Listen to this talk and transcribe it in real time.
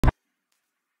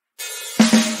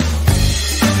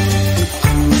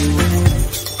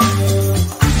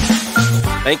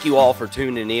Thank you all for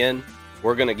tuning in.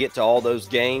 We're going to get to all those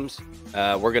games.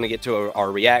 We're going to get to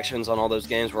our reactions on all those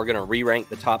games. We're going to re-rank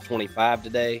the top 25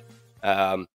 today.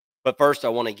 But first, I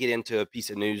want to get into a piece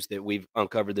of news that we've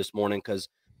uncovered this morning, because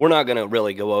we're not going to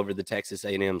really go over the Texas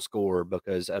A&M score,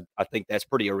 because I think that's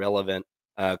pretty irrelevant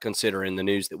considering the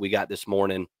news that we got this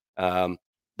morning.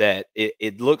 That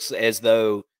it looks as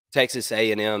though Texas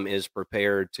A&M is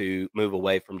prepared to move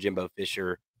away from Jimbo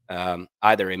Fisher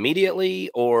either immediately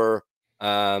or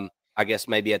I guess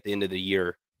maybe at the end of the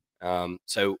year.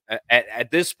 So at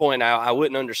this point, I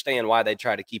wouldn't understand why they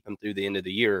try to keep him through the end of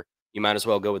the year. You might as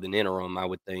well go with an interim, I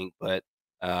would think. But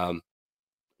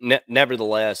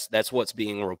nevertheless, that's what's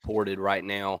being reported right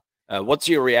now. What's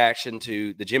your reaction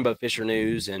to the Jimbo Fisher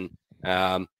news? And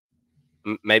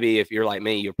maybe if you're like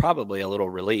me, you're probably a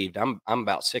little relieved. I'm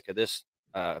about sick of this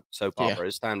soap opera.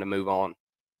 It's time to move on.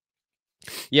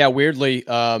 Yeah, weirdly,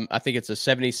 I think it's a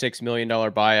 $76 million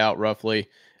buyout roughly,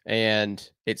 and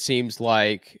it seems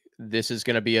like this is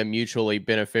going to be a mutually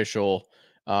beneficial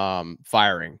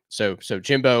firing. So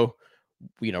Jimbo,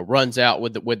 runs out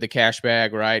with the cash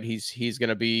bag, right? He's going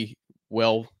to be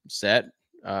well set.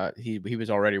 He was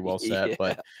already well set,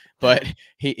 Yeah. but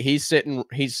he's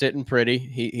sitting pretty.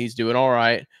 He's doing all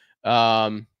right.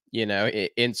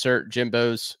 Insert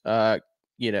Jimbo's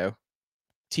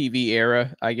TV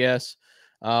era, I guess.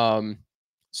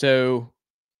 So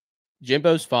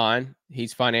Jimbo's fine.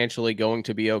 He's financially going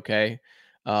to be okay.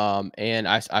 And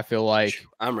I feel like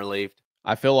I'm relieved.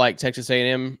 I feel like Texas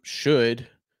A&M should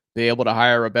be able to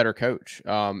hire a better coach.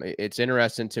 It's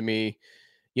interesting to me,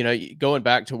 going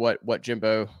back to what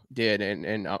Jimbo did,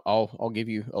 and I'll give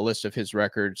you a list of his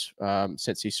records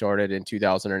since he started in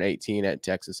 2018 at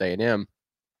Texas A&M.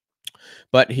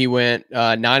 But he went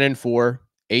 9-4,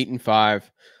 8-5.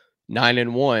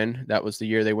 9-1. That was the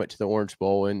year they went to the Orange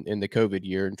Bowl in the COVID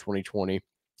year in 2020.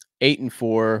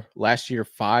 8-4 last year,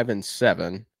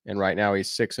 5-7, and right now he's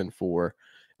 6-4.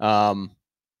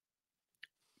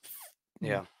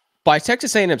 Yeah, by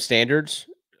Texas A&M standards,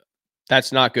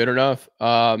 that's not good enough.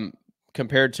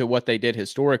 Compared to what they did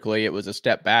historically, it was a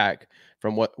step back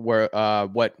from what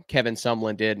Kevin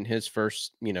Sumlin did in his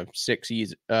first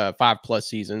 5+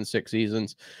 seasons, 6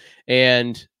 seasons,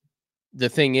 and the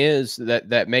thing is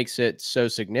that makes it so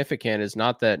significant is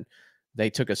not that they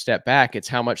took a step back, it's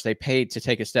how much they paid to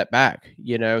take a step back.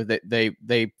 That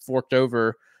they forked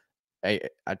over a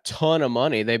ton of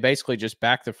money. They basically just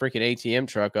backed the freaking ATM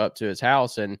truck up to his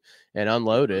house and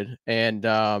unloaded, and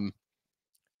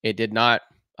it did not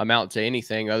amount to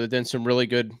anything other than some really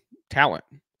good talent.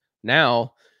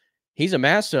 Now he's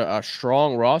amassed a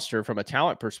strong roster from a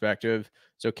talent perspective.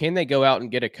 So can they go out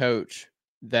and get a coach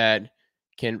that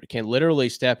can literally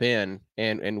step in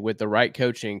and with the right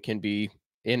coaching can be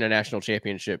in a national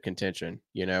championship contention?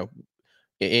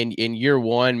 In year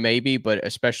one maybe, but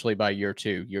especially by year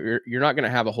two, you're not going to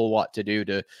have a whole lot to do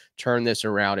to turn this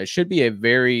around. It should be a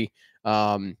very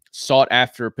sought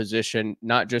after position,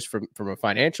 not just from a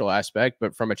financial aspect,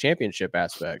 but from a championship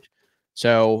aspect.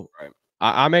 So right.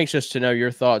 I'm anxious to know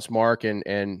your thoughts, Mark,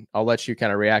 and I'll let you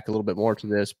kind of react a little bit more to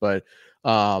this, but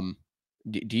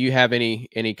do you have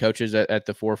any coaches at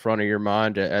the forefront of your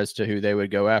mind as to who they would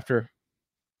go after?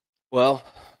 Well,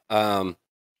 not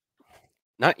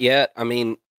yet. I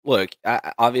mean, look,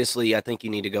 obviously, I think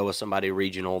you need to go with somebody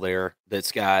regional there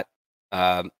that's got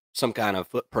some kind of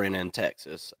footprint in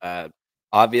Texas.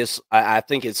 I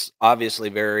think it's obviously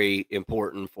very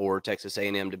important for Texas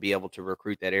A&M to be able to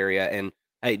recruit that area. And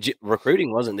hey,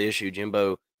 recruiting wasn't the issue.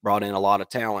 Jimbo brought in a lot of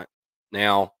talent.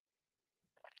 Now,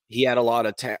 he had a lot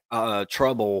of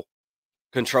trouble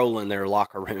controlling their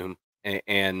locker room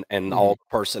and all the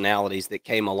personalities that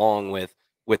came along with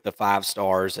the 5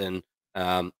 stars. And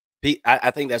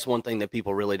I think that's one thing that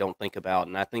people really don't think about,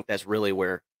 and I think that's really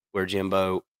where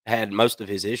Jimbo had most of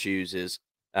his issues is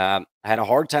had a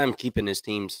hard time keeping his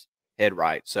team's head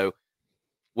right. So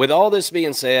with all this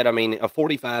being said, I mean, a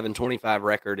 45-25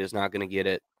 record is not going to get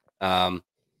it.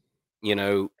 You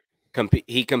know,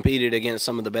 he competed against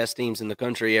some of the best teams in the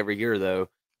country every year, though,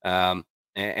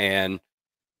 and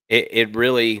it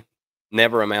really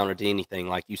never amounted to anything,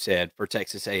 like you said, for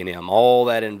Texas A&M. All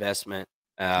that investment,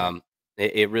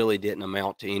 it really didn't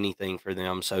amount to anything for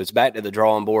them. So it's back to the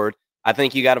drawing board. I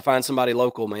think you got to find somebody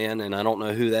local, man, and I don't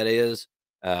know who that is.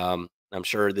 I'm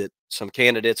sure that some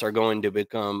candidates are going to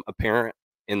become apparent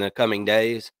in the coming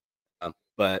days.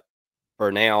 But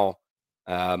for now,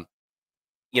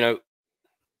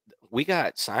 we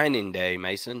got signing day,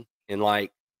 Mason, in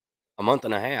like a month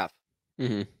and a half.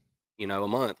 Mm-hmm. A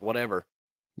month, whatever.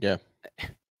 Yeah.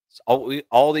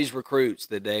 All these recruits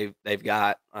that they've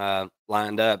got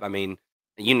lined up. I mean,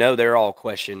 they're all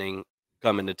questioning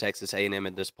coming to Texas A&M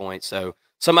at this point. So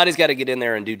somebody's got to get in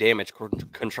there and do damage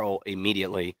control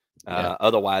immediately. Yeah.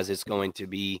 Otherwise, it's going to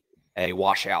be a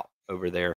washout over there.